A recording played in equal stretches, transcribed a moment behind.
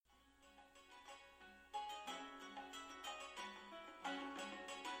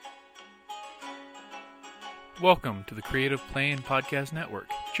Welcome to the Creative Playing Podcast Network.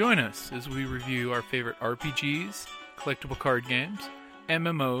 Join us as we review our favorite RPGs, collectible card games,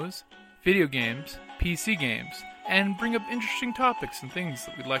 MMOs, video games, PC games, and bring up interesting topics and things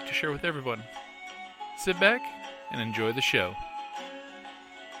that we'd like to share with everyone. Sit back and enjoy the show.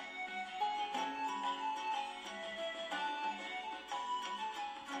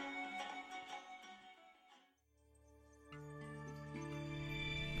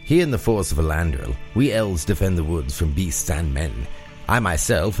 Here in the Force of Elandril, we elves defend the woods from beasts and men. I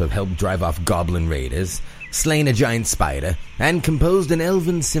myself have helped drive off goblin raiders, slain a giant spider, and composed an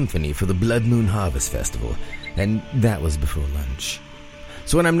elven symphony for the Blood Moon Harvest Festival, and that was before lunch.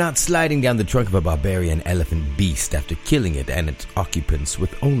 So when I'm not sliding down the trunk of a barbarian elephant beast after killing it and its occupants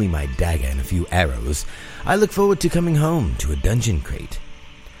with only my dagger and a few arrows, I look forward to coming home to a Dungeon Crate.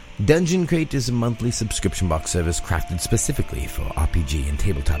 Dungeon Crate is a monthly subscription box service crafted specifically for RPG and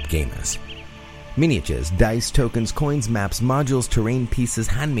tabletop gamers. Miniatures, dice, tokens, coins, maps, modules, terrain pieces,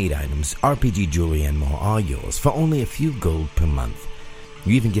 handmade items, RPG jewelry, and more are yours for only a few gold per month.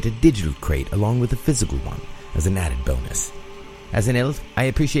 You even get a digital crate along with a physical one as an added bonus. As an elf, I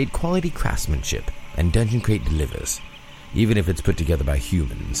appreciate quality craftsmanship, and Dungeon Crate delivers, even if it's put together by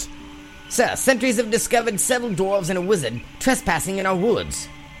humans. Sir, sentries have discovered several dwarves and a wizard trespassing in our woods.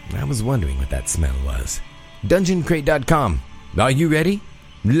 I was wondering what that smell was. DungeonCrate.com. Are you ready?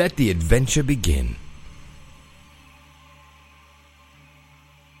 Let the adventure begin.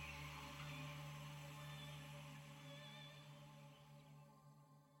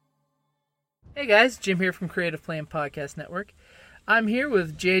 Hey guys, Jim here from Creative Playing Podcast Network. I'm here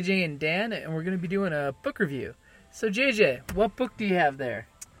with JJ and Dan, and we're going to be doing a book review. So JJ, what book do you have there?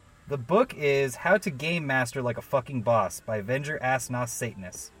 The book is How to Game Master Like a Fucking Boss by Venger Asnos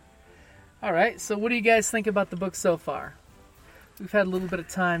Satanus. Alright, so what do you guys think about the book so far? We've had a little bit of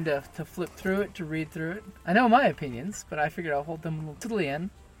time to flip through it, to read through it. I know my opinions, but I figured I'll hold them to the end.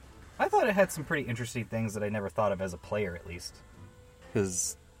 I thought it had some pretty interesting things that I never thought of as a player, at least.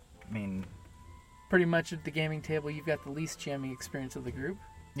 Because, I mean... Pretty much at the gaming table, you've got the least jamming experience of the group.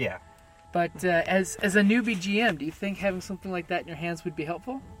 Yeah. But as a newbie GM, do you think having something like that in your hands would be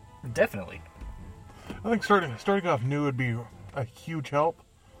helpful? Definitely. I think starting off new would be a huge help.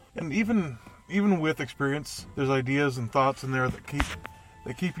 And even with experience, there's ideas and thoughts in there that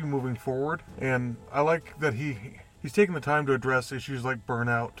keep you moving forward. And I like that he's taking the time to address issues like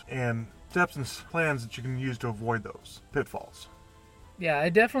burnout and steps and plans that you can use to avoid those pitfalls. Yeah, I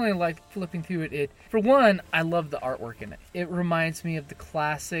definitely like flipping through it. For one, I love the artwork in it. It reminds me of the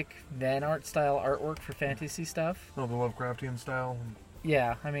classic Van Art style artwork for fantasy stuff. Oh, the Lovecraftian style.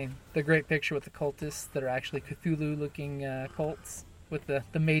 Yeah, I mean, the great picture with the cultists that are actually Cthulhu-looking cults with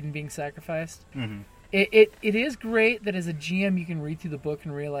the maiden being sacrificed. Mm-hmm. It is great that as a GM you can read through the book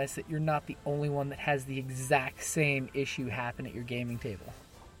and realize that you're not the only one that has the exact same issue happen at your gaming table.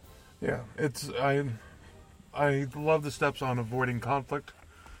 Yeah, I love the steps on avoiding conflict,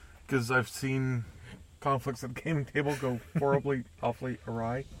 because I've seen conflicts at the gaming table go horribly, awfully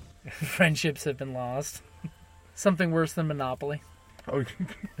awry. Friendships have been lost. Something worse than Monopoly. Oh,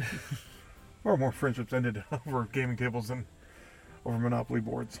 or more friendships ended over gaming tables than over Monopoly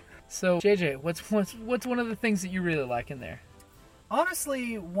boards. So, JJ, what's one of the things that you really like in there?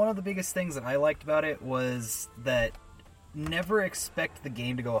 Honestly, one of the biggest things that I liked about it was that never expect the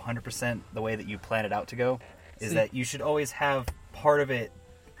game to go 100% the way that you plan it out to go. That you should always have part of it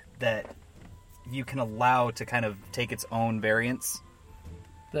that you can allow to kind of take its own variance.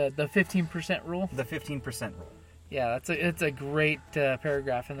 The 15% rule? The 15% rule. Yeah, it's a great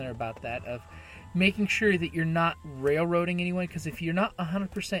paragraph in there about that, of making sure that you're not railroading anyone, because if you're not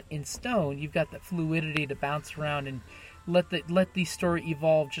 100% in stone, you've got that fluidity to bounce around and let the story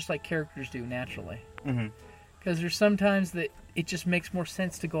evolve just like characters do naturally. Mm-hmm. Because there's sometimes that it just makes more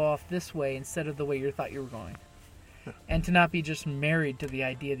sense to go off this way instead of the way you thought you were going. And to not be just married to the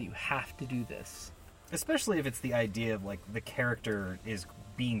idea that you have to do this. Especially if it's the idea of, like, the character is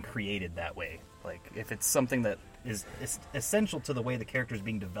being created that way. Like, if it's something that is essential to the way the character is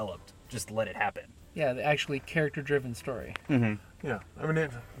being developed, just let it happen. Yeah, the actually character-driven story. Mm-hmm. Yeah, I mean,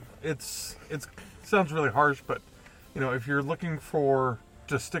 it sounds really harsh, but, you know, if you're looking for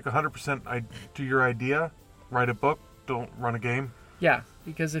just stick 100% to your idea, write a book, don't run a game. Yeah,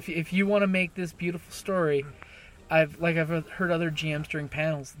 because if you want to make this beautiful story, I've heard other GMs during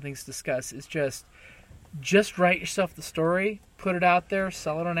panels and things discuss, is just write yourself the story, put it out there,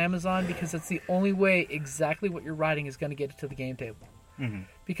 sell it on Amazon, because that's the only way exactly what you're writing is going to get it to the game table. Mm-hmm.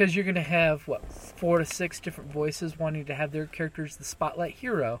 Because you're going to have, 4 to 6 different voices wanting to have their characters the spotlight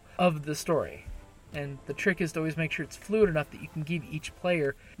hero of the story. And the trick is to always make sure it's fluid enough that you can give each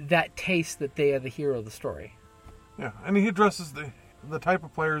player that taste that they are the hero of the story. Yeah, and he addresses the type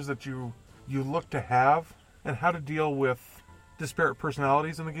of players that you look to have and how to deal with disparate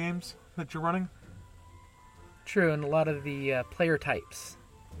personalities in the games that you're running. True, and a lot of the player types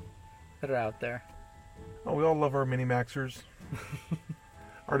that are out there. Oh, we all love our mini-maxers.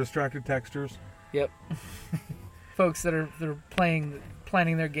 Our distracted textures. Yep. Folks that are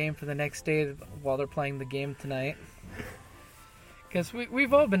planning their game for the next day while they're playing the game tonight. Because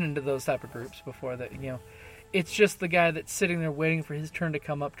we've all been into those type of groups before that, it's just the guy that's sitting there waiting for his turn to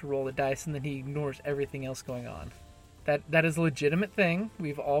come up to roll the dice, and then he ignores everything else going on. That is a legitimate thing.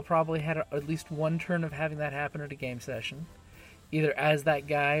 We've all probably had at least one turn of having that happen at a game session, either as that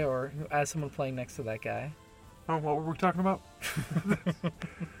guy or as someone playing next to that guy. Oh, what were we talking about?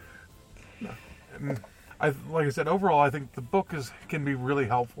 No. Like I said, overall, I think the book can be really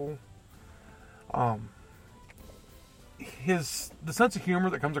helpful. The sense of humor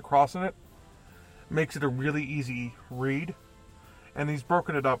that comes across in it makes it a really easy read, and he's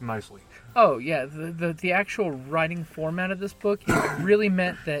broken it up nicely. Oh yeah, the actual writing format of this book has really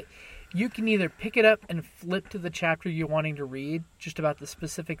meant that you can either pick it up and flip to the chapter you're wanting to read, just about the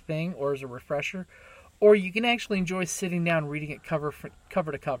specific thing, or as a refresher, or you can actually enjoy sitting down reading it cover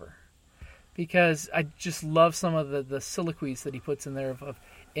to cover. Because I just love some of the soliloquies that he puts in there of,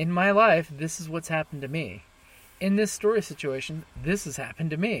 in my life, this is what's happened to me. In this story situation, this has happened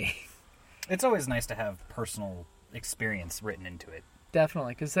to me. It's always nice to have personal experience written into it.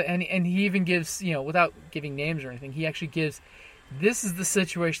 Definitely, and he even gives, without giving names or anything, he actually gives, this is the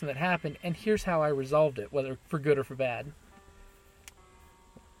situation that happened, and here's how I resolved it, whether for good or for bad.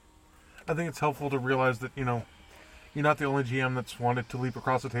 I think it's helpful to realize that, you're not the only GM that's wanted to leap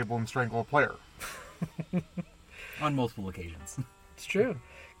across the table and strangle a player. On multiple occasions. It's true.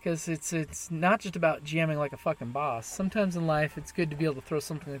 Because it's not just about GMing like a fucking boss. Sometimes in life, it's good to be able to throw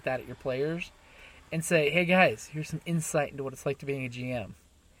something like that at your players and say, hey guys, here's some insight into what it's like to being a GM.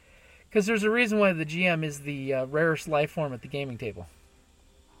 Because there's a reason why the GM is the rarest life form at the gaming table.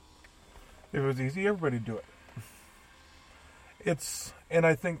 If it was easy, everybody'd do it. And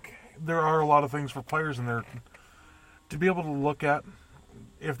I think there are a lot of things for players in there to be able to look at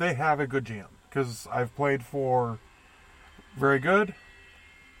if they have a good GM. Because I've played for very good,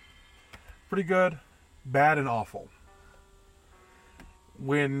 pretty good, bad, and awful.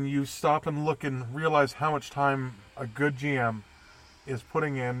 When you stop and look and realize how much time a good GM is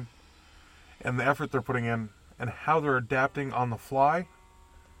putting in and the effort they're putting in and how they're adapting on the fly,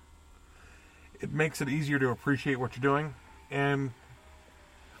 it makes it easier to appreciate what you're doing, and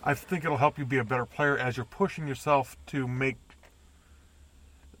I think it'll help you be a better player as you're pushing yourself to make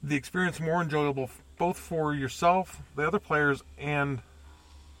the experience more enjoyable both for yourself, the other players, and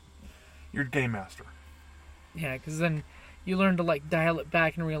your game master. Yeah, because then you learn to dial it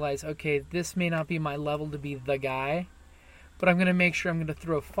back and realize, okay, this may not be my level to be the guy, but I'm going to make sure I'm going to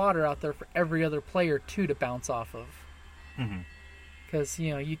throw fodder out there for every other player too to bounce off of. Because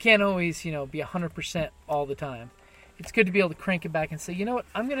you can't always be 100% all the time. It's good to be able to crank it back and say, you know what,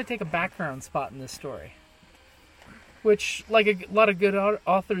 I'm going to take a background spot in this story. Which, like a lot of good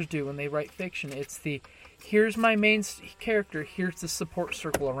authors do when they write fiction, it's here's my main character, here's the support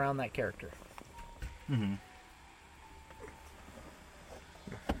circle around that character.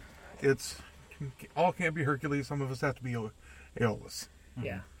 It's all can't be Hercules. Some of us have to be Aeolus.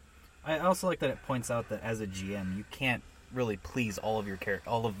 Yeah. I also like that it points out that as a GM, you can't really please all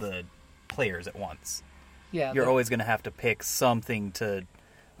of the players at once. Yeah. You're always going to have to pick something to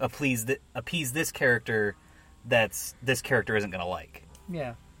appease this character that's this character isn't going to like.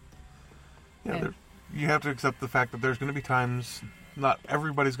 Yeah. Yeah. You have to accept the fact that there's going to be times not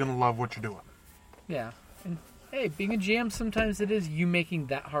everybody's going to love what you're doing. Yeah. And hey, being a GM, sometimes it is you making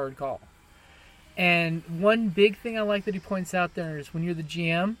that hard call. And one big thing I like that he points out there is when you're the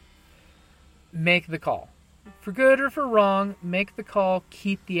GM, make the call. For good or for wrong, make the call,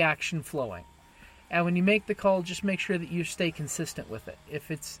 keep the action flowing. And when you make the call, just make sure that you stay consistent with it.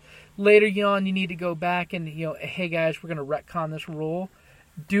 If it's later on you need to go back and, hey guys, we're going to retcon this rule,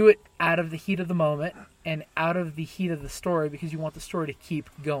 do it out of the heat of the moment and out of the heat of the story because you want the story to keep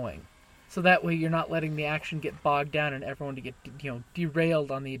going. So that way you're not letting the action get bogged down and everyone to get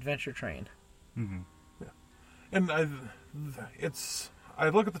derailed on the adventure train. Yeah. And I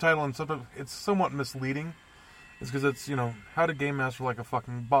look at the title and sometimes it's somewhat misleading. It's because it's, how to game master like a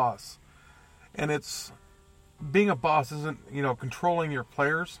fucking boss. And it's, being a boss isn't, controlling your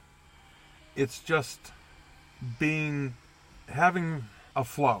players. It's just having a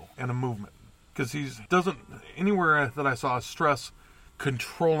flow and a movement. Because he doesn't, anywhere that I saw, stress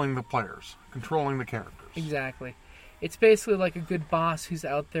controlling the players, controlling the characters. Exactly. It's basically like a good boss who's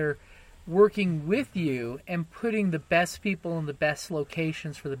out there working with you and putting the best people in the best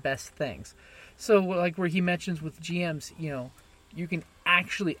locations for the best things. So, like where he mentions with GMs, you can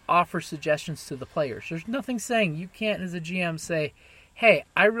actually offer suggestions to the players. There's nothing saying you can't, as a GM, say, hey,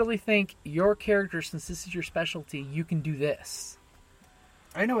 I really think your character, since this is your specialty, you can do this.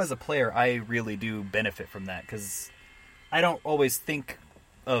 I know as a player, I really do benefit from that, because I don't always think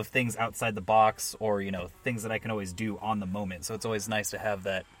of things outside the box or, things that I can always do on the moment. So it's always nice to have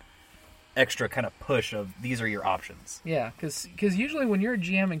that extra kind of push of these are your options. Yeah, because usually when you're a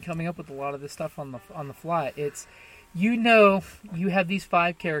GM and coming up with a lot of this stuff on the fly, it's, you have these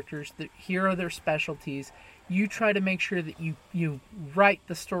 5 characters, that here are their specialties. You try to make sure that you write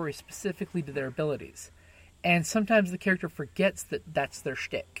the story specifically to their abilities. And sometimes the character forgets that that's their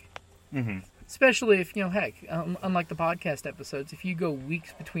shtick. Mm-hmm. Especially if, unlike the podcast episodes, if you go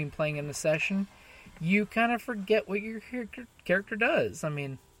weeks between playing in a session, you kind of forget what your character does. I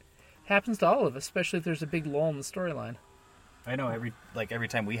mean, it happens to all of us, especially if there's a big lull in the storyline. I know every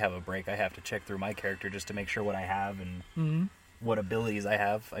time we have a break, I have to check through my character just to make sure what I have and what abilities I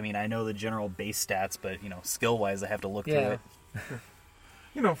have. I mean, I know the general base stats, but, skill-wise, I have to look through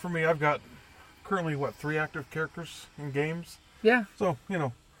it. For me, I've got currently, 3 active characters in games? Yeah. So,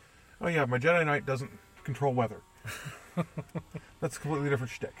 my Jedi Knight doesn't control weather. That's a completely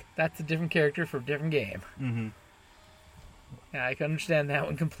different shtick. That's a different character for a different game. Mm-hmm. Yeah, I can understand that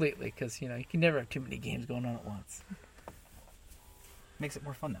one completely, because, you can never have too many games going on at once. Makes it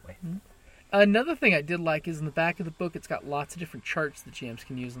more fun that way. Mm-hmm. Another thing I did like is in the back of the book, it's got lots of different charts that GMs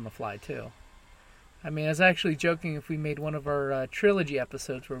can use on the fly, too. I mean, I was actually joking if we made one of our trilogy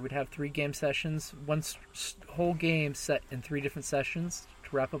episodes where we'd have 3 game sessions, one whole game set in 3 different sessions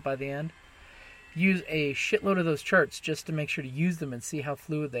to wrap up by the end. Use a shitload of those charts just to make sure to use them and see how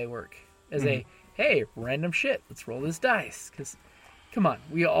fluid they work. As hey, random shit, let's roll this dice. Because, come on,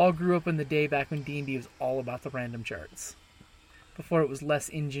 we all grew up in the day back when D&D was all about the random charts. Before it was less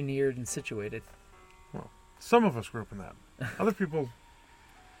engineered and situated. Well, some of us grew up in that. Other people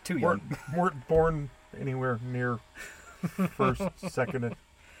Too young. weren't born anywhere near first, second, and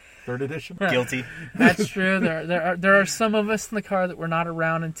third edition. Guilty. That's true. There are some of us in the car that were not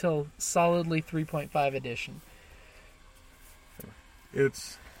around until solidly 3.5 edition.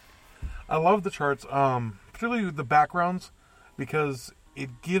 I love the charts, particularly the backgrounds, because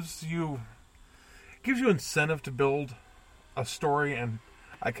it gives you incentive to build a story and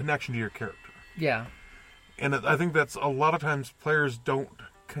a connection to your character. Yeah. And I think that's a lot of times players don't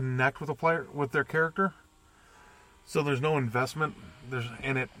connect with their character, so there's no investment.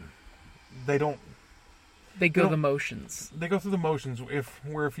 They go the motions. They go through the motions. If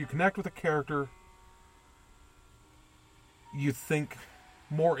you connect with a character, you think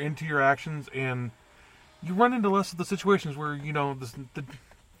more into your actions, and you run into less of the situations where the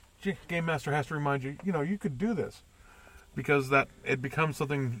game master has to remind you, you could do this, because that it becomes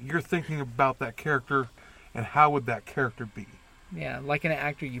something you're thinking about that character and how would that character be. Yeah, like an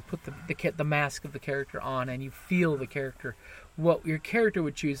actor, you put the mask of the character on, and you feel the character, what your character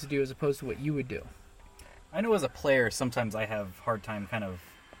would choose to do as opposed to what you would do. I know as a player, sometimes I have a hard time kind of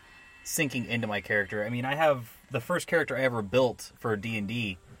sinking into my character. I mean, I have the first character I ever built for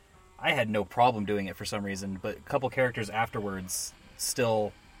D&D. I had no problem doing it for some reason, but a couple characters afterwards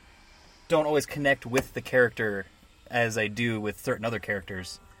still don't always connect with the character as I do with certain other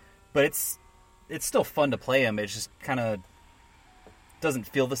characters. But it's still fun to play them. It just kind of doesn't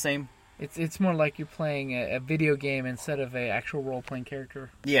feel the same. It's more like you're playing a video game instead of an actual role-playing character.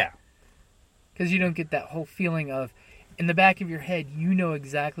 Yeah. Because you don't get that whole feeling of, in the back of your head, you know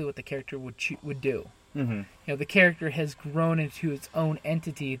exactly what the character would do. Mm-hmm. The character has grown into its own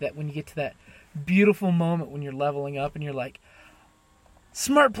entity that when you get to that beautiful moment when you're leveling up and you're like,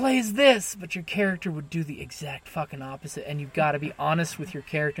 smart play is this, but your character would do the exact fucking opposite, and you've got to be honest with your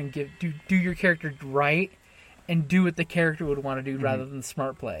character and do your character right and do what the character would want to do rather than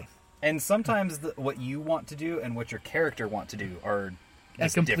smart play. And sometimes what you want to do and what your character want to do are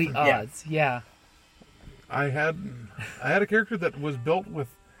at complete different. odds. Yeah. I had a character that was built with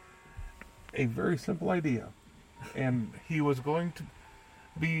a very simple idea, and he was going to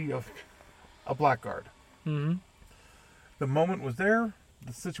be a blackguard. Mm-hmm. The moment was there.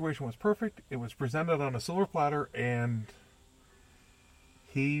 The situation was perfect. It was presented on a silver platter, and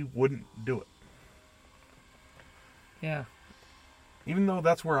he wouldn't do it. Yeah. Even though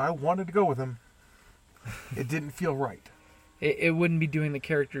that's where I wanted to go with him, it didn't feel right. It wouldn't be doing the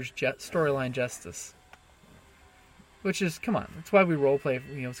character's storyline justice. Which is, come on, that's why we roleplay.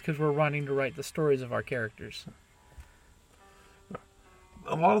 It's because we're wanting to write the stories of our characters.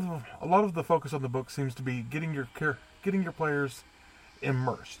 A lot of the focus on the book seems to be getting your players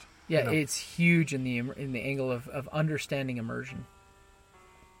immersed. Yeah, You know? it's huge in the angle of understanding immersion.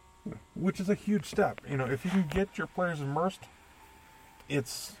 Which is a huge step. You know, if you can get your players immersed,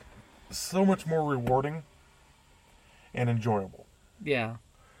 it's so much more rewarding and enjoyable. Yeah.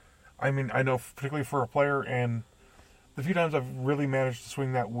 I mean, I know particularly for a player, and the few times I've really managed to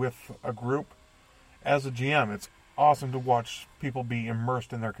swing that with a group, as a GM, it's awesome to watch people be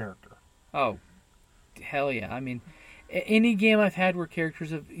immersed in their character. Oh, hell yeah. I mean, any game I've had where characters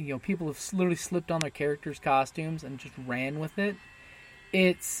have, people have literally slipped on their characters' costumes and just ran with it,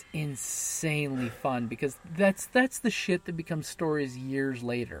 it's insanely fun because that's the shit that becomes stories years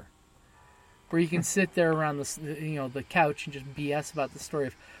later. Where you can sit there around the couch and just BS about the story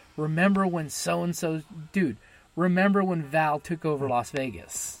of, remember when so-and-so, dude, remember when Val took over Las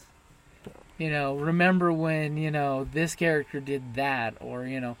Vegas? Remember when, this character did that,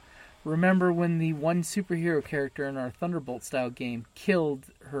 or, remember when the one superhero character in our Thunderbolt-style game killed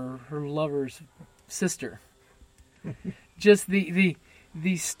her lover's sister. Just the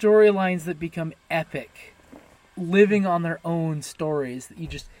storylines that become epic, living on their own stories, that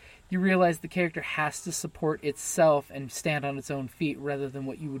you realize the character has to support itself and stand on its own feet rather than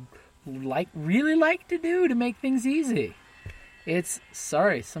what you would really like to do to make things easy.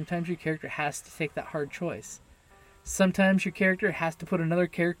 Sometimes your character has to take that hard choice. Sometimes your character has to put another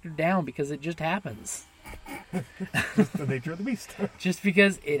character down because it just happens. Just the nature of the beast. Just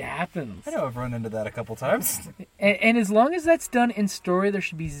because it happens. I know I've run into that a couple times. And as long as that's done in story, there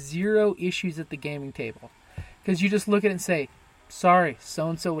should be zero issues at the gaming table. Because you just look at it and say, sorry,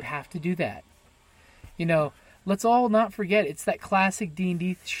 so-and-so would have to do that. Let's all not forget, it's that classic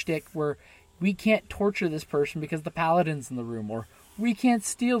D&D shtick where we can't torture this person because the paladin's in the room, or we can't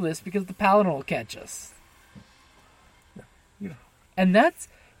steal this because the paladin will catch us. Yeah. And that's,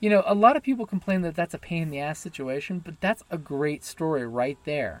 a lot of people complain that that's a pain in the ass situation, but that's a great story right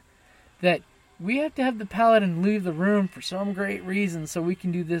there. That we have to have the paladin leave the room for some great reason so we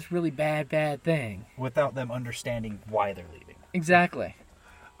can do this really bad thing. Without them understanding why they're leaving. Exactly.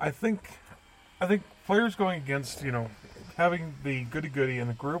 I think players going against, having the goody-goody in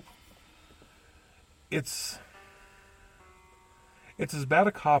the group, it's as bad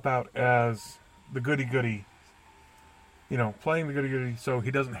a cop-out as the goody-goody, playing the goody-goody so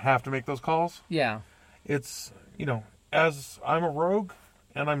he doesn't have to make those calls. Yeah. It's, as I'm a rogue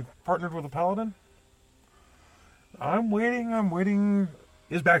and I'm partnered with a paladin, I'm waiting.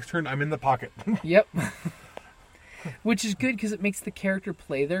 His back's turned, I'm in the pocket. Yep. Which is good because it makes the character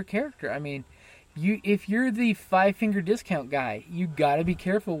play their character. I mean, if you're the 5-finger discount guy, you got to be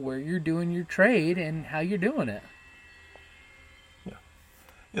careful where you're doing your trade and how you're doing it. Yeah.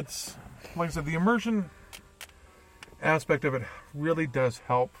 It's, like I said, the immersion aspect of it really does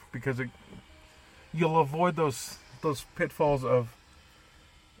help because you'll avoid those pitfalls of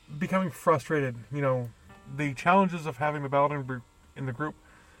becoming frustrated. The challenges of having the paladin in the group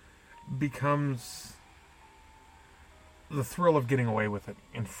becomes the thrill of getting away with it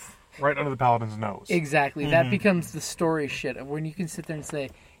right under the paladin's nose. Exactly. That becomes the story shit when you can sit there and say,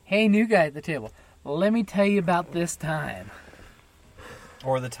 hey, new guy at the table, let me tell you about this time.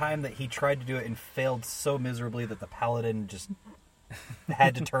 Or the time that he tried to do it and failed so miserably that the paladin just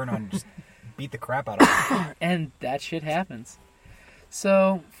had to turn on and just beat the crap out of him. And that shit happens.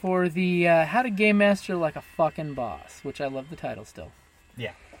 So, for the How to Game Master Like a Fucking Boss, which I love the title still.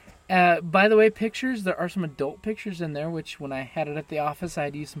 Yeah. By the way, pictures, there are some adult pictures in there, which when I had it at the office, I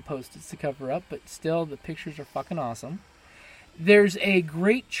had to use some Post-its to cover up, but still, the pictures are fucking awesome. There's a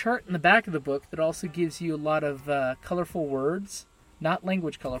great chart in the back of the book that also gives you a lot of colorful words. Not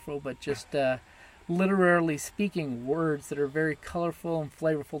language colorful, but just literally speaking words that are very colorful and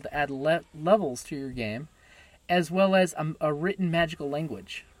flavorful to add levels to your game, as well as a written magical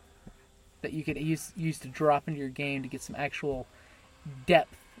language that you could use to drop into your game to get some actual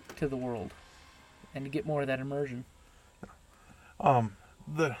depth to the world and to get more of that immersion.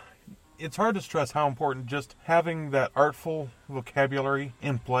 It's hard to stress how important just having that artful vocabulary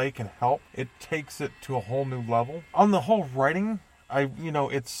in play can help. It takes it to a whole new level. On the whole writing, I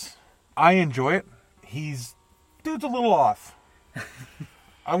enjoy it. Dude's a little off.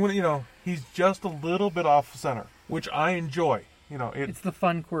 He's just a little bit off center, which I enjoy. It's the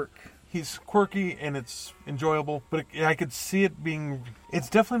fun quirk. He's quirky and it's enjoyable, but I could see it being. It's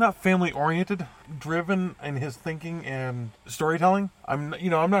definitely not family-oriented, driven in his thinking and storytelling. I'm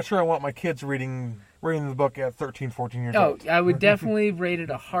not sure I want my kids reading the book at 13, 14 years old. Oh, I would definitely rate it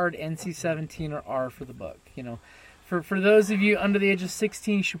a hard NC-17 or R for the book. For those of you under the age of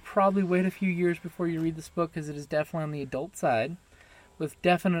 16, you should probably wait a few years before you read this book because it is definitely on the adult side with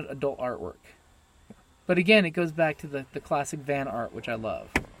definite adult artwork. But again, it goes back to the classic Van art, which I love.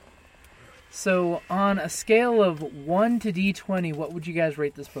 So, on a scale of 1 to D20, what would you guys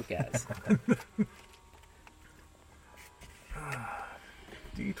rate this book as?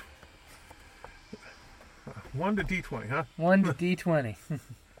 D 1 to D20, huh? 1 to D20.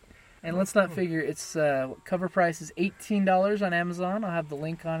 And let's not figure, its cover price is $18 on Amazon. I'll have the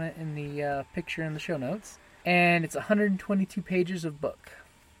link on it in the picture in the show notes. And it's 122 pages of book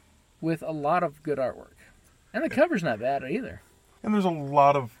with a lot of good artwork. And the cover's not bad either. And there's a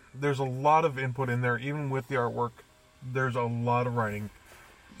lot of input in there, even with the artwork. There's a lot of writing.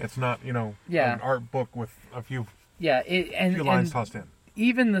 It's not, an art book with a few lines tossed in.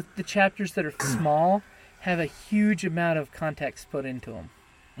 Even the chapters that are small have a huge amount of context put into them.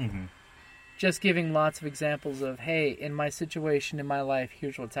 Mm-hmm. Just giving lots of examples of, hey, in my situation, in my life,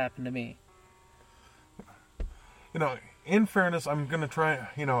 here's what's happened to me. In fairness, I'm going to try,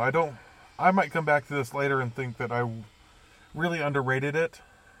 I might come back to this later and think that I really underrated it.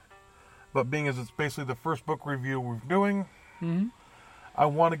 But being as it's basically the first book review we're doing, I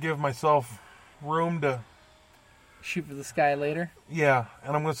want to give myself room to shoot for the sky later. Yeah,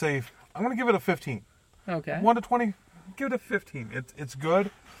 and I'm going to give it a 15. Okay. 1 to 20, give it a 15. It's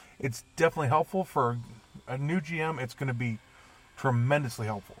good. It's definitely helpful for a new GM. It's going to be tremendously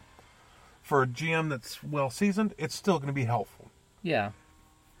helpful. For a GM that's well seasoned, it's still going to be helpful. Yeah.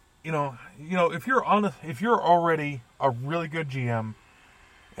 If you're already a really good GM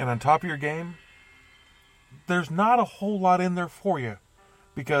and on top of your game, there's not a whole lot in there for you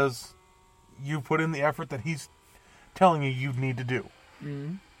because you put in the effort that he's telling you need to do.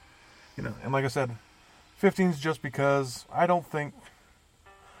 Mm-hmm. And like I said, 15 is just because I don't want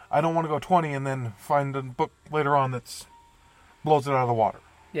to go 20 and then find a book later on that's blows it out of the water.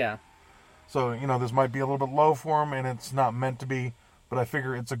 Yeah. So, this might be a little bit low for him and it's not meant to be, but I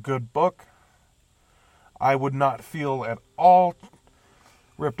figure it's a good book. I would not feel at all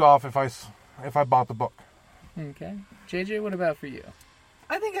ripped off if I bought the book. Okay. JJ, what about for you?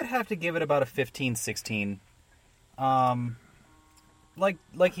 I think I'd have to give it about a 15, 16.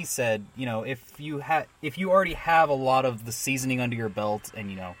 Like he said, if you already have a lot of the seasoning under your belt and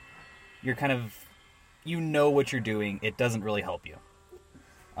you're kind of what you're doing, it doesn't really help you.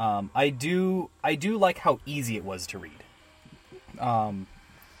 I do like how easy it was to read.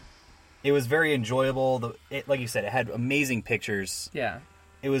 It was very enjoyable. Like you said, it had amazing pictures. Yeah.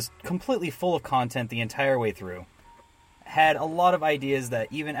 It was completely full of content the entire way through. Had a lot of ideas that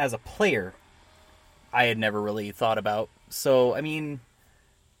even as a player, I had never really thought about. So, I mean,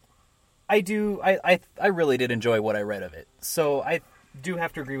 I really did enjoy what I read of it. So I do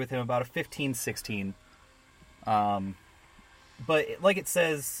have to agree with him about a 15, 16. But like it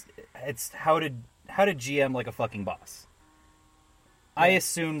says, it's how to GM like a fucking boss. Yeah. I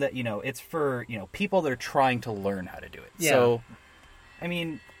assume that, it's for, people that are trying to learn how to do it. Yeah. So, I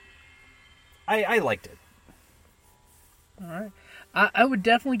mean, I liked it. All right. I would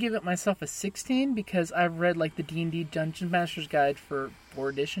definitely give it myself a 16 because I've read like the D&D Dungeon Master's Guide for 4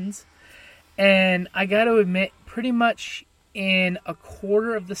 editions. And I got to admit, pretty much in a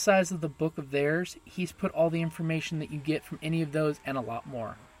quarter of the size of the book of theirs, he's put all the information that you get from any of those and a lot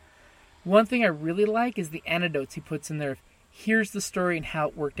more. One thing I really like is the anecdotes he puts in there. Here's the story and how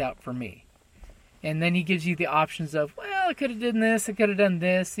it worked out for me. And then he gives you the options of, well, I could have done this, I could have done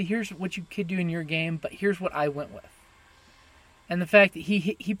this. See, here's what you could do in your game, but here's what I went with. And the fact that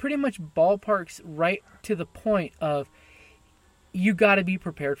he pretty much ballparks right to the point of you got to be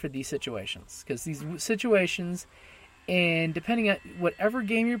prepared for these situations. Because these situations, and depending on whatever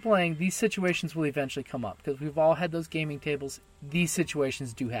game you're playing, these situations will eventually come up. Because we've all had those gaming tables. These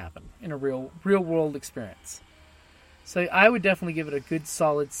situations do happen in a real world experience. So I would definitely give it a good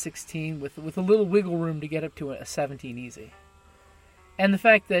solid 16 with a little wiggle room to get up to a 17 easy. And the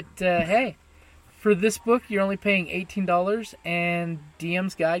fact that, hey, for this book you're only paying $18 and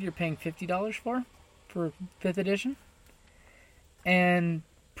DM's Guide you're paying $50 for 5th edition. And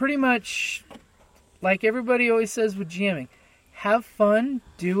pretty much like everybody always says with GMing, have fun,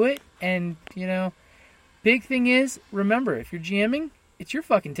 do it, and, big thing is, remember, if you're GMing, it's your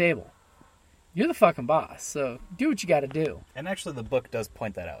fucking table. You're the fucking boss, so do what you got to do. And actually, the book does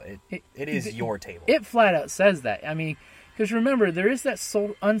point that out. It is your table. It flat out says that. I mean, because remember, there is that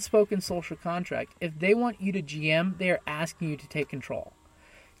unspoken social contract. If they want you to GM, they are asking you to take control.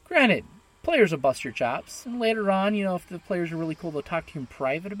 Granted, players will bust your chops, and later on, if the players are really cool, they'll talk to you in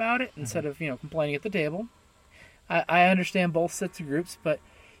private about it instead of, complaining at the table. I understand both sets of groups, but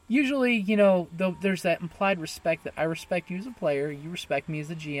usually, there's that implied respect that I respect you as a player, you respect me as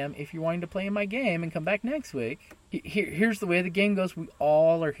a GM. If you're wanting to play in my game and come back next week, here's the way the game goes. We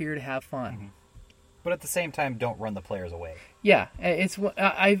all are here to have fun. But at the same time, don't run the players away. Yeah,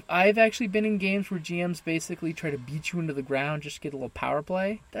 I've actually been in games where GMs basically try to beat you into the ground just to get a little power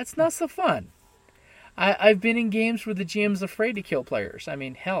play. That's not so fun. I've been in games where the GM's afraid to kill players. I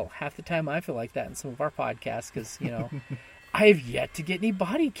mean, hell, half the time I feel like that in some of our podcasts because, I've yet to get any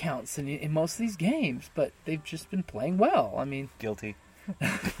body counts in most of these games, but they've just been playing well. I mean... Guilty.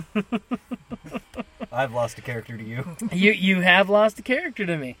 I've lost a character to you. You have lost a character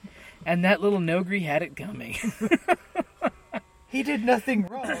to me. And that little Nogri had it coming. He did nothing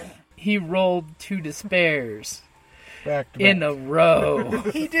wrong. He rolled 2 despairs Back to in back. a row.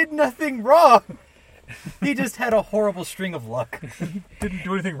 He did nothing wrong. He just had a horrible string of luck. Didn't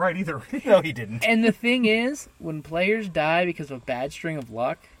do anything right either. No, he didn't. And the thing is, when players die because of a bad string of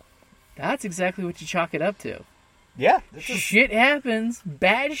luck, that's exactly what you chalk it up to. Yeah. Shit happens.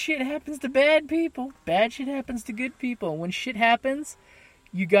 Bad shit happens to bad people. Bad shit happens to good people. When shit happens,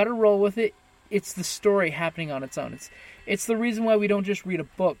 you got to roll with it. It's the story happening on its own. It's the reason why we don't just read a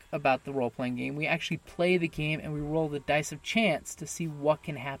book about the role-playing game. We actually play the game and we roll the dice of chance to see what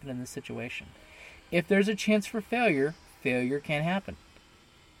can happen in the situation. If there's a chance for failure, failure can happen.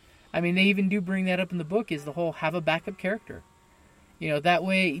 I mean, they even do bring that up in the book, is the whole have a backup character. That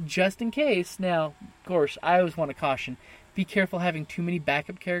way, just in case. Now, of course, I always want to caution, be careful having too many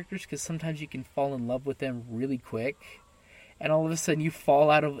backup characters, because sometimes you can fall in love with them really quick. And all of a sudden you fall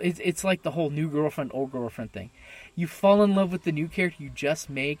out of... It's like the whole new girlfriend, old girlfriend thing. You fall in love with the new character you just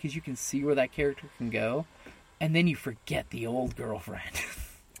made because you can see where that character can go. And then you forget the old girlfriend.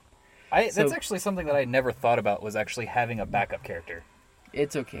 That's actually something that I never thought about, was actually having a backup character.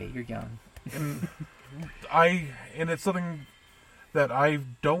 It's okay, you're young. And it's something that I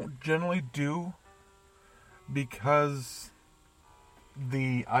don't generally do because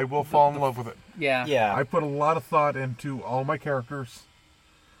I will fall in love with it. Yeah. Yeah. I put a lot of thought into all my characters,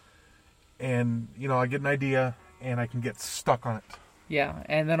 and I get an idea and I can get stuck on it. Yeah,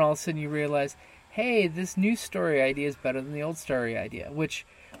 and then all of a sudden you realize, hey, this new story idea is better than the old story idea, which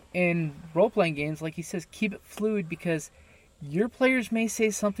in role-playing games, like he says, keep it fluid, because your players may say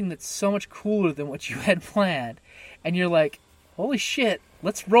something that's so much cooler than what you had planned, and you're like, holy shit,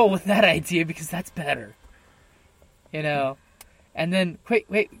 let's roll with that idea because that's better. And then,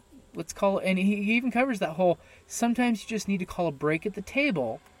 wait, let's call it, and he even covers that whole, sometimes you just need to call a break at the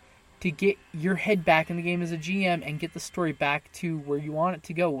table to get your head back in the game as a GM and get the story back to where you want it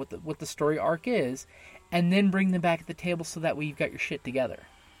to go, what the story arc is, and then bring them back at the table so that way you've got your shit together.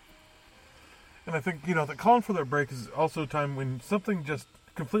 And I think, that calling for that break is also a time when something just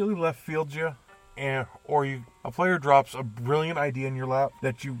completely left fields you, or a player drops a brilliant idea in your lap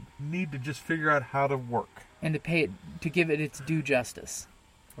that you need to just figure out how to work. And to give it its due justice.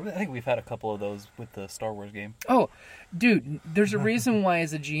 I think we've had a couple of those with the Star Wars game. Oh, dude, there's a reason why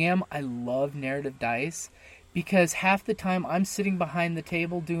as a GM I love narrative dice, because half the time I'm sitting behind the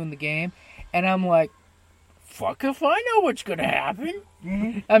table doing the game, and I'm like, fuck if I know what's going to happen.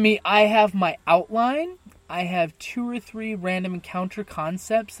 Mm-hmm. I mean, I have my outline. I have 2 or 3 random encounter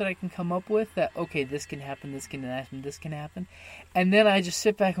concepts that I can come up with that, okay, this can happen, this can happen, this can happen. And then I just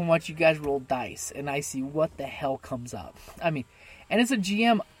sit back and watch you guys roll dice, and I see what the hell comes up. I mean, and as a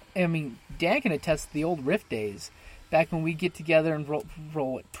GM, Dan can attest to the old Rift days, back when we get together and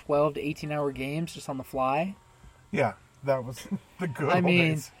roll 12 to 18-hour games just on the fly. Yeah, that was the good old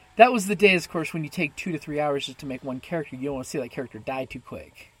days. That was the days, of course, when you take 2 to 3 hours just to make one character. You don't want to see that character die too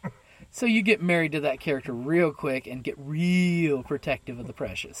quick. So you get married to that character real quick and get real protective of the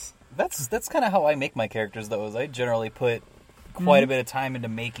precious. That's kind of how I make my characters, though, is I generally put quite a bit of time into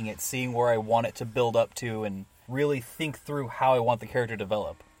making it, seeing where I want it to build up to, and really think through how I want the character to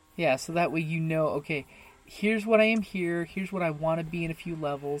develop. Yeah, so that way okay, here's what I am here, here's what I want to be in a few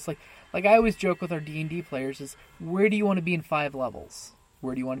levels. Like I always joke with our D&D players is, where do you want to be in 5 levels?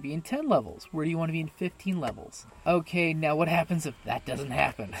 Where do you want to be in 10 levels? Where do you want to be in 15 levels? Okay, now what happens if that doesn't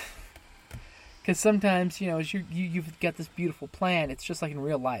happen? Because sometimes, as you've got this beautiful plan, it's just like in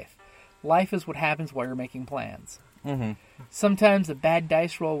real life. Life is what happens while you're making plans. Mm-hmm. Sometimes a bad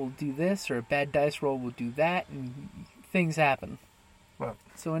dice roll will do this, or a bad dice roll will do that, and things happen. Well,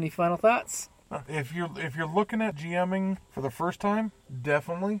 so any final thoughts? If you're looking at GMing for the first time,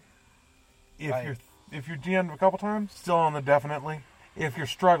 definitely. If you're GM'd a couple times, still on the definitely. If you're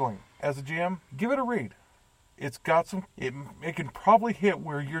struggling as a GM, give it a read. It's got some... It can probably hit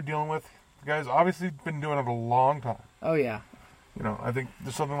where you're dealing with. The guy's obviously been doing it a long time. Oh, yeah. I think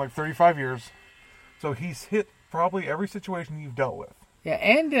there's something like 35 years. So he's hit probably every situation you've dealt with. Yeah,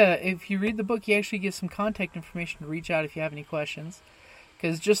 and if you read the book, he actually gives some contact information to reach out if you have any questions.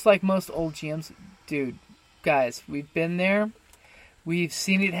 Because just like most old GMs, dude, guys, we've been there. We've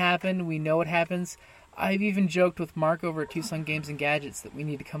seen it happen. We know it happens. I've even joked with Mark over at Tucson Games and Gadgets that we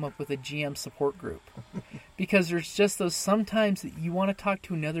need to come up with a GM support group. Because there's just those sometimes that you want to talk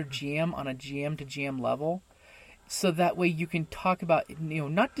to another GM on a GM to GM level. So that way you can talk about,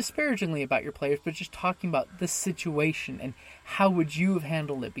 not disparagingly about your players, but just talking about the situation and how would you have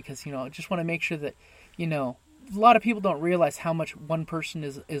handled it. Because, I just want to make sure that, a lot of people don't realize how much one person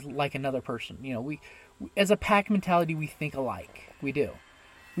is like another person. We as a pack mentality, we think alike. We do.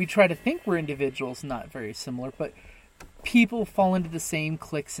 We try to think we're individuals, not very similar, but people fall into the same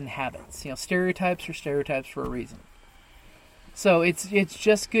cliques and habits. Stereotypes are stereotypes for a reason. So it's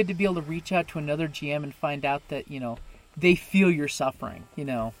just good to be able to reach out to another GM and find out that, they feel your suffering,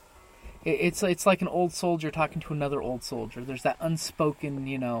 It's like an old soldier talking to another old soldier. There's that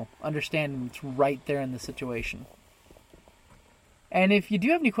unspoken, understanding that's right there in the situation. And if you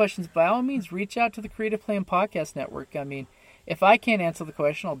do have any questions, by all means, reach out to the Creative Playing Podcast Network. I mean, if I can't answer the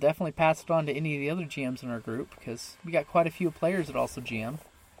question, I'll definitely pass it on to any of the other GMs in our group, because we got quite a few players that also GM.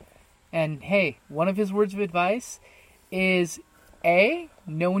 And hey, one of his words of advice is, A,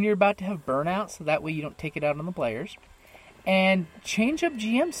 know when you're about to have burnout, so that way you don't take it out on the players. And change up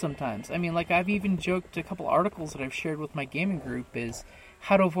GMs sometimes. I mean, like I've even joked a couple articles that I've shared with my gaming group is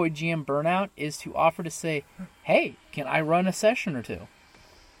how to avoid GM burnout is to offer to say, hey, can I run a session or two?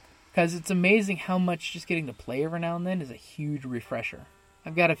 Because it's amazing how much just getting to play every now and then is a huge refresher.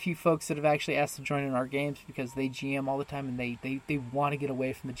 I've got a few folks that have actually asked to join in our games because they GM all the time and they want to get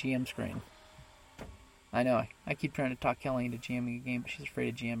away from the GM screen. I know, I keep trying to talk Kelly into GMing a game, but she's afraid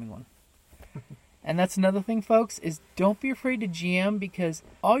of GMing one. And that's another thing, folks, is don't be afraid to GM, because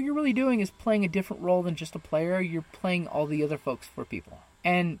all you're really doing is playing a different role than just a player. You're playing all the other folks for people.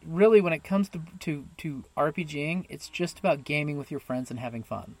 And really, when it comes to RPGing, it's just about gaming with your friends and having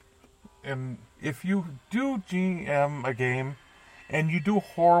fun. And if you do GM a game, and you do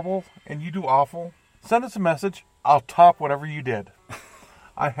horrible, and you do awful, send us a message. I'll top whatever you did.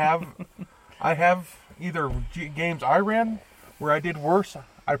 I have either games I ran where I did worse,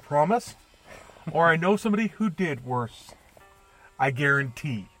 I promise, or I know somebody who did worse. I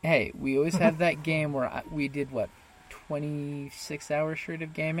guarantee. Hey, we always have that game where we did, 26 hours straight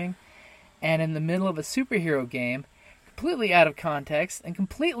of gaming? And in the middle of a superhero game, completely out of context, and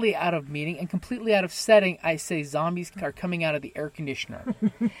completely out of meaning, and completely out of setting, I say zombies are coming out of the air conditioner.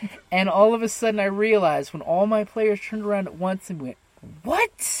 And all of a sudden I realized when all my players turned around at once and went,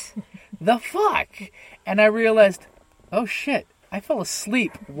 what the fuck? And I realized, oh shit, I fell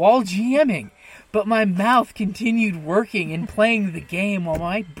asleep while GMing, but my mouth continued working and playing the game while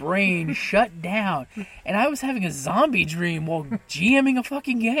my brain shut down. And I was having a zombie dream while GMing a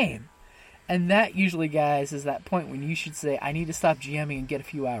fucking game. And that usually, guys, is that point when you should say, I need to stop GMing and get a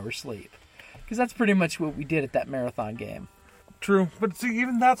few hours sleep. Because that's pretty much what we did at that marathon game. True, but see,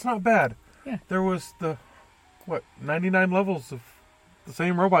 even that's not bad. Yeah. There was 99 levels of the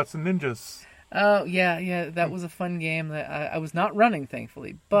same robots and ninjas. Oh, yeah, that was a fun game that I was not running,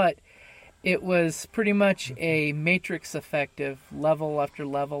 thankfully, but it was pretty much a Matrix effect of level after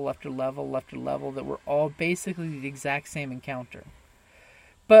level after level after level that were all basically the exact same encounter.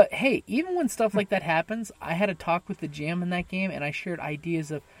 But hey, even when stuff like that happens, I had a talk with the GM in that game, and I shared ideas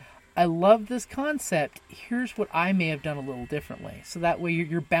of, I love this concept, here's what I may have done a little differently. So that way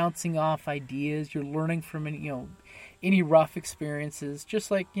you're bouncing off ideas, you're learning from any rough experiences,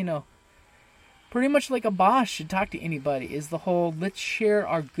 just like, pretty much like a boss should talk to anybody, is the whole let's share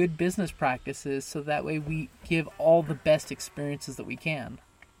our good business practices so that way we give all the best experiences that we can.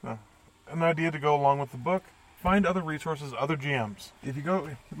 An idea to go along with the book, find other resources, other GMs. If you go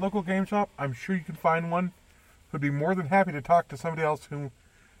to a local game shop, I'm sure you can find one who'd be more than happy to talk to somebody else who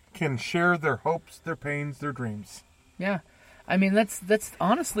can share their hopes, their pains, their dreams. Yeah. I mean, that's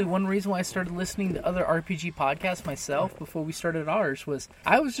honestly one reason why I started listening to other RPG podcasts myself before we started ours, was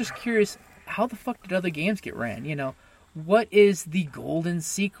I was just curious, how the fuck did other games get ran? What is the golden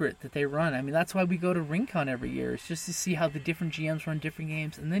secret that they run? I mean, that's why we go to RingCon every year. It's just to see how the different GMs run different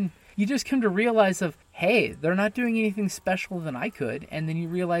games. And then you just come to realize of, hey, they're not doing anything special than I could. And then you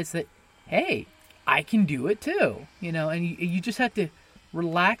realize that, hey, I can do it too. And you just have to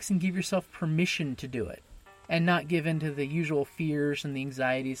relax and give yourself permission to do it. And not give in to the usual fears and the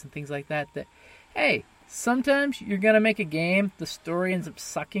anxieties and things like that. That, hey, sometimes you're going to make a game, the story ends up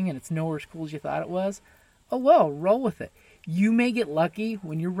sucking and it's nowhere as cool as you thought it was. Oh well, roll with it. You may get lucky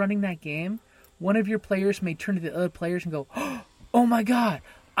when you're running that game. One of your players may turn to the other players and go, oh my god,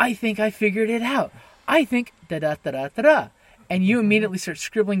 I think I figured it out. I think da-da-da-da-da-da. And you immediately start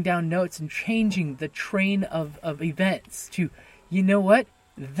scribbling down notes and changing the train of events to, you know what?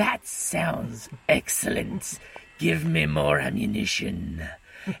 That sounds excellent. give me more ammunition.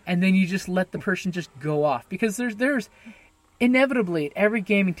 And then you just let the person just go off. Because there's inevitably at every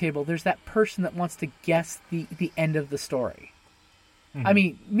gaming table, there's that person that wants to guess the end of the story. Mm-hmm. I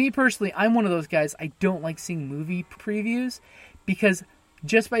mean, me personally, I'm one of those guys, I don't like seeing movie previews because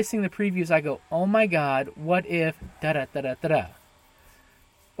just by seeing the previews, I go, oh my god, what if da-da-da-da-da-da.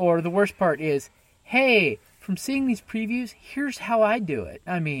 Or the worst part is, hey, from seeing these previews, here's how I do it.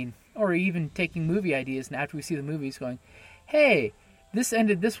 I mean, or even taking movie ideas and after we see the movies going, hey, this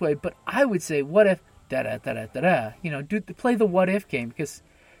ended this way, but I would say, what if da-da-da-da-da-da. You know, play the what if game because,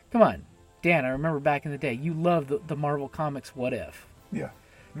 come on, Dan, I remember back in the day, you loved the Marvel Comics what if. Yeah.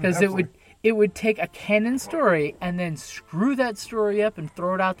 Because it would take a canon story and then screw that story up and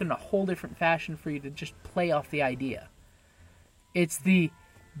throw it out there in a whole different fashion for you to just play off the idea. It's the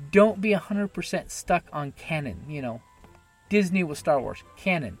don't be 100% stuck on canon. You know, Disney with Star Wars,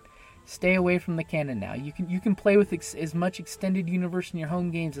 canon. Stay away from the canon now. You can play with as much extended universe in your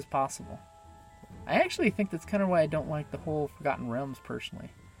home games as possible. I actually think that's kind of why I don't like the whole Forgotten Realms personally.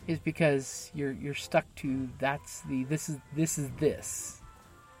 Is because you're stuck to this is this.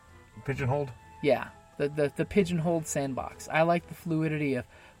 Pigeonholed? Yeah. The pigeonholed sandbox. I like the fluidity of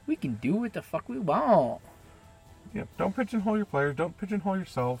we can do what the fuck we want. Yeah, don't pigeonhole your players, don't pigeonhole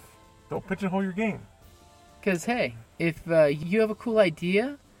yourself, don't pigeonhole your game. Because, hey, if you have a cool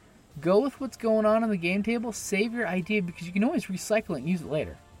idea, go with what's going on the game table, save your idea because you can always recycle it and use it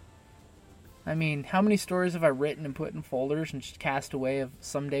later. I mean, how many stories have I written and put in folders and just cast away of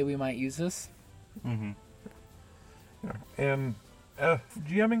someday we might use this? Mm-hmm. Yeah. And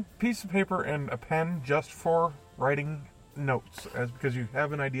GMing, piece of paper and a pen just for writing notes, because you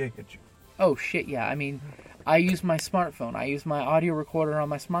have an idea hit you. Oh, shit, yeah. I mean, I use my smartphone. I use my audio recorder on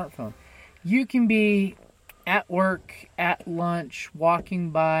my smartphone. You can be at work, at lunch, walking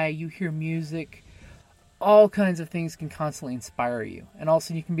by, you hear music. All kinds of things can constantly inspire you. And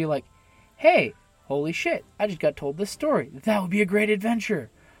also you can be like, hey, holy shit, I just got told this story. That would be a great adventure.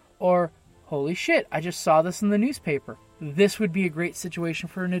 Or, holy shit, I just saw this in the newspaper. This would be a great situation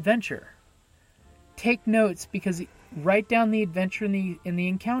for an adventure. Take notes because write down the adventure in the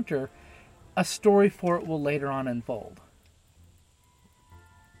encounter. A story for it will later on unfold.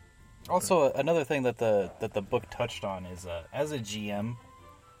 Also, another thing that the book touched on is, as a GM,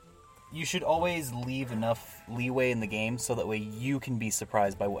 you should always leave enough leeway in the game so that way you can be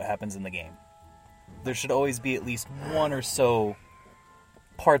surprised by what happens in the game. There should always be at least one or so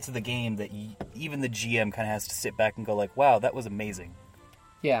parts of the game that even the GM kind of has to sit back and go like, wow, that was amazing.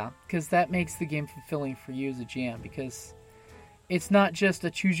 Yeah, because that makes the game fulfilling for you as a GM, because it's not just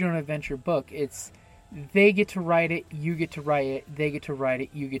a choose-your-own-adventure book. It's they get to write it, you get to write it, they get to write it,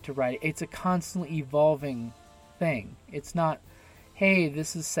 you get to write it. It's a constantly evolving thing. It's not, hey,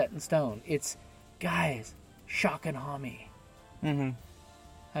 this is set in stone. It's, guys, shock and homie. Mm-hmm.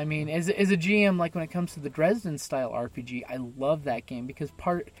 I mean, as a GM, like when it comes to the Dresden-style RPG, I love that game because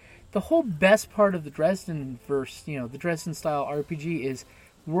the whole best part of the Dresden-verse, the Dresden-style RPG is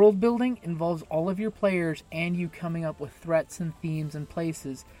world building involves all of your players and you coming up with threats and themes and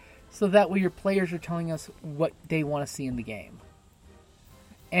places, so that way your players are telling us what they want to see in the game.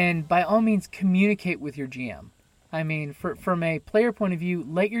 And by all means, communicate with your GM. I mean, from a player point of view,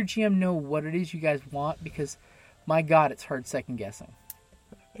 let your GM know what it is you guys want, because, my God, it's hard second-guessing.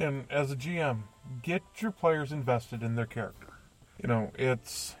 And as a GM, get your players invested in their character.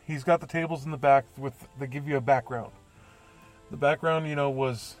 He's got the tables in the back that give you a background. The background,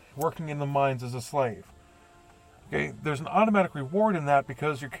 was working in the mines as a slave. Okay, there's an automatic reward in that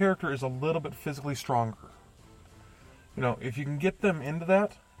because your character is a little bit physically stronger. If you can get them into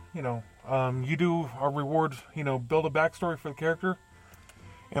that, you do a reward, build a backstory for the character,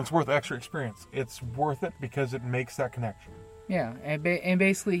 and it's worth extra experience. It's worth it because it makes that connection. Yeah, and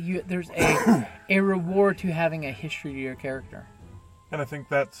basically there's a reward to having a history to your character. And I think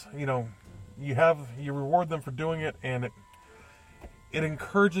that's, you reward them for doing it, and it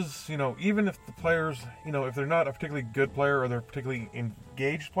encourages, even if the players, if they're not a particularly good player or they're a particularly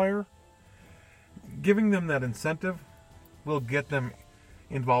engaged player, giving them that incentive will get them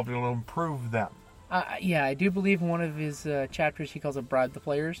involved. It will improve them. Yeah, I do believe in one of his chapters he calls it Bribe the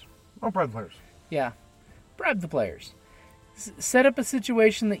Players. Oh, Bribe the Players. Yeah, bribe the players. Set up a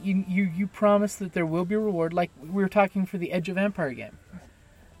situation that you promise that there will be a reward, like we were talking for the Edge of Empire game.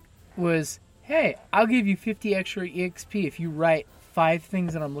 Was, hey, I'll give you 50 extra EXP if you write 5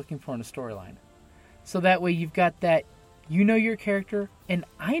 things that I'm looking for in a storyline. So that way you've got that, your character, and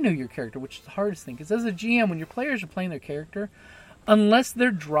I know your character, which is the hardest thing. Because as a GM, when your players are playing their character, unless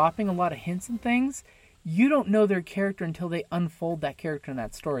they're dropping a lot of hints and things, you don't know their character until they unfold that character in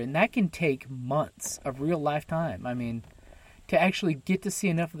that story. And that can take months of real life time. I mean, to actually get to see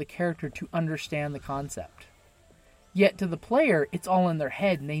enough of the character to understand the concept. Yet to the player, it's all in their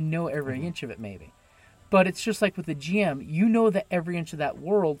head and they know every inch of it maybe. But it's just like with the GM, you know that every inch of that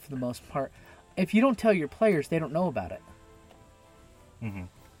world for the most part. If you don't tell your players, they don't know about it. Mm-hmm.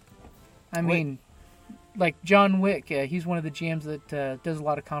 I mean, like John Wick, he's one of the GMs that does a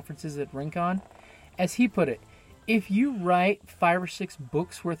lot of conferences at Rincon. As he put it, if you write 5 or 6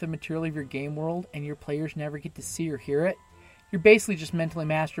 books worth of material of your game world and your players never get to see or hear it, you're basically just mentally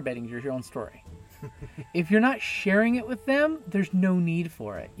masturbating to your own story. If you're not sharing it with them, there's no need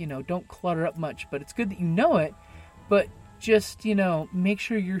for it. You know, don't clutter up much, but it's good that you know it, but just, you know, make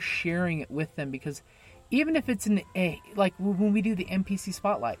sure you're sharing it with them, because even if it's like when we do the NPC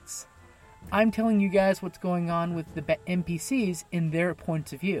spotlights, I'm telling you guys what's going on with the NPCs in their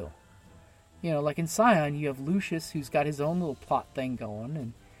points of view. You know, like in Scion, you have Lucius, who's got his own little plot thing going,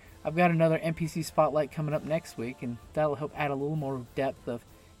 and I've got another NPC spotlight coming up next week, and that'll help add a little more depth of,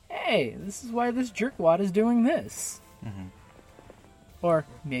 hey, this is why this jerkwad is doing this. Mm-hmm. Or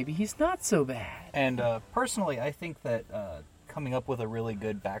maybe he's not so bad. And personally, I think that coming up with a really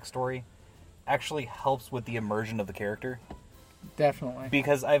good backstory actually helps with the immersion of the character. Definitely.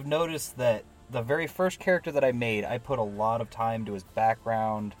 Because I've noticed that the very first character that I made, I put a lot of time to his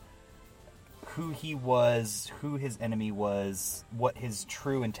background, who he was, who his enemy was, what his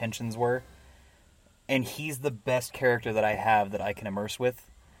true intentions were. And he's the best character that I have that I can immerse with.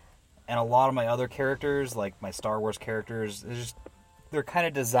 And a lot of my other characters, like my Star Wars characters, they're kind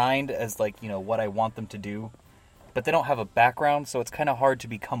of designed as, like, you know, what I want them to do. But they don't have a background, so it's kind of hard to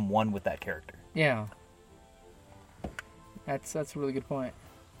become one with that character. Yeah. That's a really good point.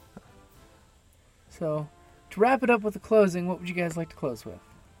 So, to wrap it up with the closing, what would you guys like to close with?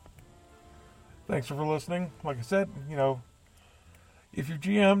 Thanks for listening. Like I said, you know, if you've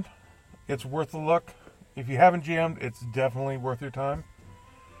GM'd, it's worth the look. If you haven't GM'd, it's definitely worth your time.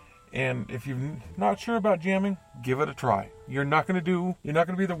 And if you're not sure about GMing, give it a try. You're not going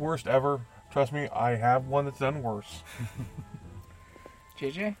to be the worst ever. Trust me, I have one that's done worse.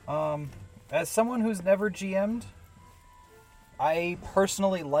 JJ? As someone who's never GM'd, I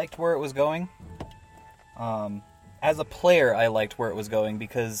personally liked where it was going. As a player, I liked where it was going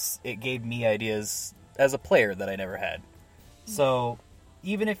because it gave me ideas as a player that I never had. So,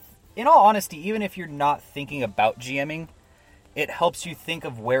 in all honesty, even if you're not thinking about GMing, it helps you think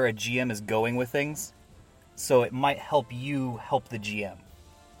of where a GM is going with things. So it might help you help the GM.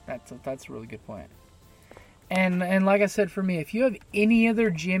 That's a really good point. And like I said, for me, if you have any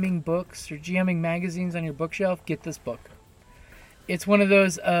other GMing books or GMing magazines on your bookshelf, get this book. It's one of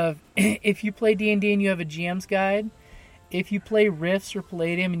those of, if you play D&D and you have a GM's guide, if you play Rifts or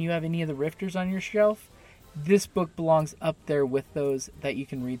Palladium and you have any of the Rifters on your shelf, this book belongs up there with those that you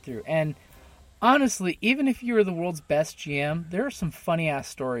can read through. And honestly, even if you're the world's best GM, there are some funny-ass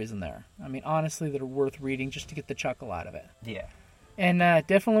stories in there. I mean, honestly, that are worth reading just to get the chuckle out of it. Yeah. And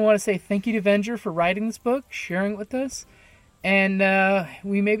definitely want to say thank you to Venger for writing this book, sharing it with us. And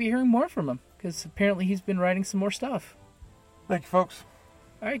we may be hearing more from him, because apparently he's been writing some more stuff. Thank you, folks.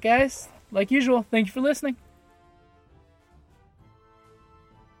 All right, guys. Like usual, thank you for listening.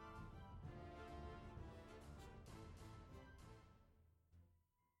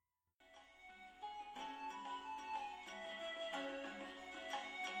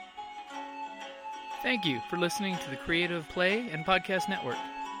 Thank you for listening to the Creative Play and Podcast Network.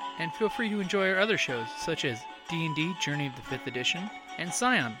 And feel free to enjoy our other shows, such as D&D Journey of the 5th Edition and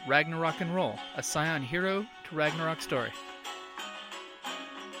Scion Ragnarok and Roll, a Scion hero to Ragnarok story.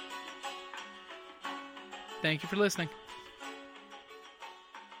 Thank you for listening.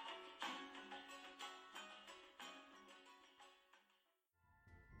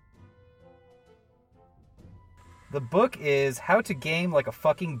 The book is How to Game Like a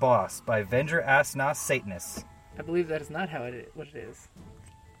Fucking Boss by Venger Asnas Satanus. I believe that is not what it is.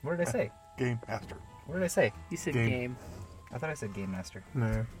 What did I say? Game Master. What did I say? You said Game. game. I thought I said Game Master.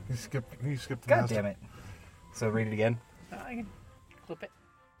 No, he skipped the God master. damn it. So read it again. I can clip it.